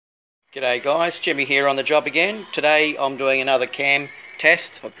G'day guys, Jimmy here on the job again. Today I'm doing another cam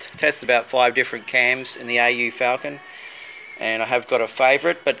test. I've tested about 5 different cams in the AU Falcon and I have got a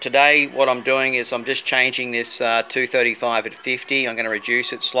favourite, but today what I'm doing is I'm just changing this 235 at 50. I'm going to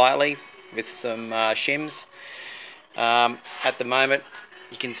reduce it slightly with some shims. At the moment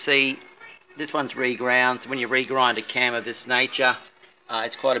you can see this one's reground, so when you regrind a cam of this nature,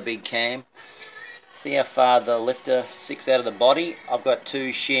 it's quite a big cam. See how far the lifter sticks out of the body. I've got 2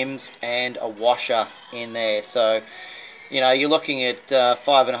 shims and a washer in there, so you know you're looking at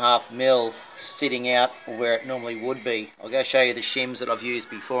 5.5 mil sitting out where it normally would be. I'll go show you the shims that I've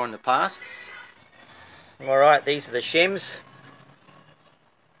used before in the past. Alright, these are the shims.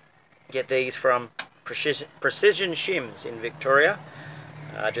 Get these from Precision Shims in Victoria.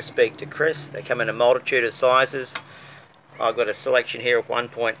 Just speak to Chris. They come in a multitude of sizes. I've got a selection here of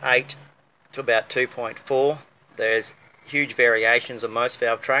 1.8 to about 2.4. There's huge variations on most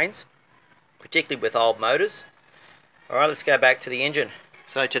valve trains, particularly with old motors. Alright, let's go back to the engine.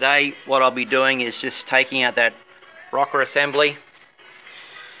 So today what I'll be doing is just taking out that rocker assembly,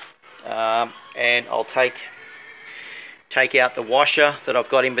 and I'll take out the washer that I've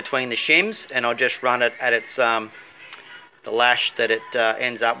got in between the shims, and I'll just run it at its the lash that it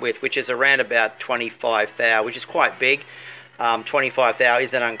ends up with, which is around about 25 thou, which is quite big. 25 thou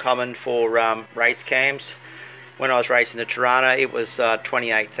isn't uncommon for race cams. When I was racing the Tirana, it was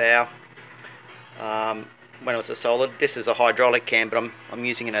 28 thou when it was a solid. This is a hydraulic cam, but I'm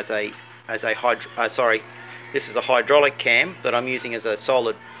using it as a this is a hydraulic cam that I'm using as a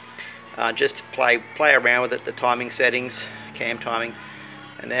solid, just to play around with it, the timing settings, cam timing,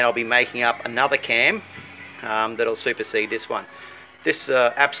 and then I'll be making up another cam that'll supersede this one. This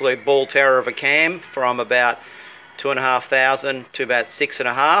absolute bull terror of a cam from about 2,500 to about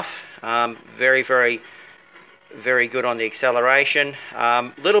 6.5. Very good on the acceleration.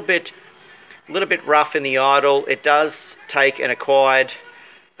 Little bit rough in the idle. It does take an acquired,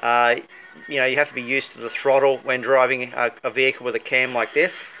 you know, you have to be used to the throttle when driving a vehicle with a cam like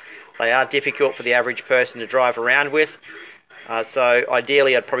this. They are difficult for the average person to drive around with. So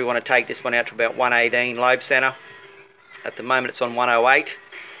ideally I'd probably want to take this one out to about 118 lobe center. At the moment it's on 108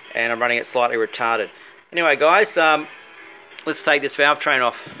 and I'm running it slightly retarded. Anyway guys, let's take this valve train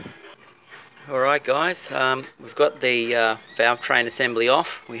off. Alright guys, we've got the valve train assembly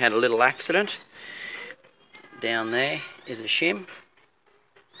off. We had a little accident. Down there is a shim,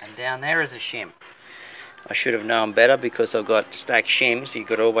 and down there is a shim. I should have known better because I've got stacked shims. You've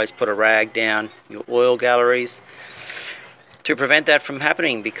got to always put a rag down your oil galleries to prevent that from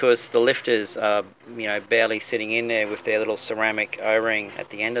happening, because the lifters are, you know, barely sitting in there with their little ceramic O-ring at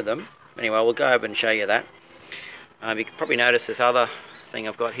the end of them. Anyway, we'll go over and show you that. You can probably notice this other thing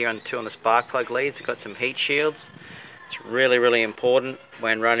I've got here on the spark plug leads. I've got some heat shields. It's really important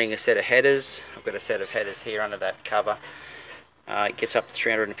when running a set of headers. I've got a set of headers here under that cover. It gets up to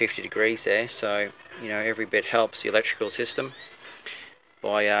 350 degrees there, so you know every bit helps the electrical system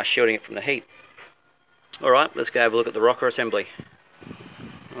by shielding it from the heat. Alright, let's go have a look at the rocker assembly.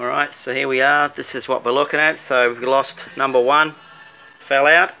 Alright, so here we are. This is what we're looking at. So we lost number 1, fell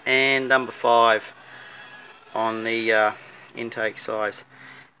out, and number 5 on the intake size.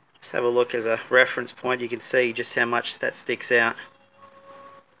 Just have a look as a reference point. You can see just how much that sticks out.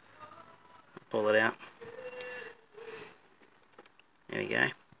 Pull it out. There we go.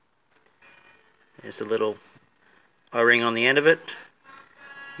 There's a little O-ring on the end of it.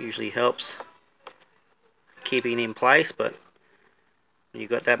 Usually helps keeping it in place, but when you've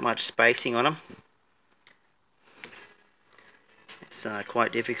got that much spacing on them, it's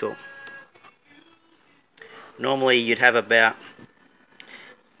quite difficult. Normally you'd have about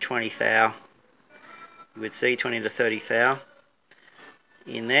 20 thou. You would see 20 to 30 thou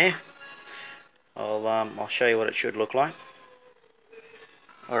in there. I'll show you what it should look like.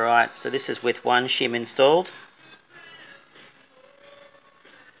 Alright, so this is with 1 shim installed.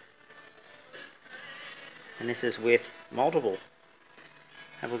 And this is with multiple.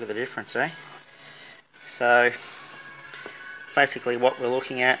 Have a look at the difference, eh? So basically what we're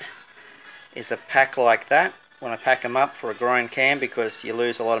looking at is a pack like that. When I pack them up for a grind cam, because you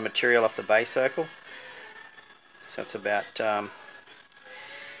lose a lot of material off the base circle. So it's about, I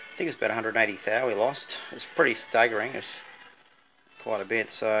think it's about 180 thou we lost. It's pretty staggering. It's quite a bit.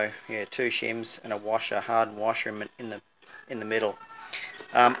 So yeah, 2 shims and a washer, hardened washer in the middle.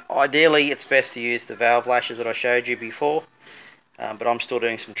 Ideally, it's best to use the valve lashes that I showed you before, but I'm still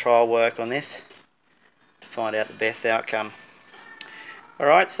doing some trial work on this to find out the best outcome.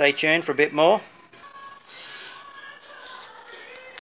 Alright, stay tuned for a bit more.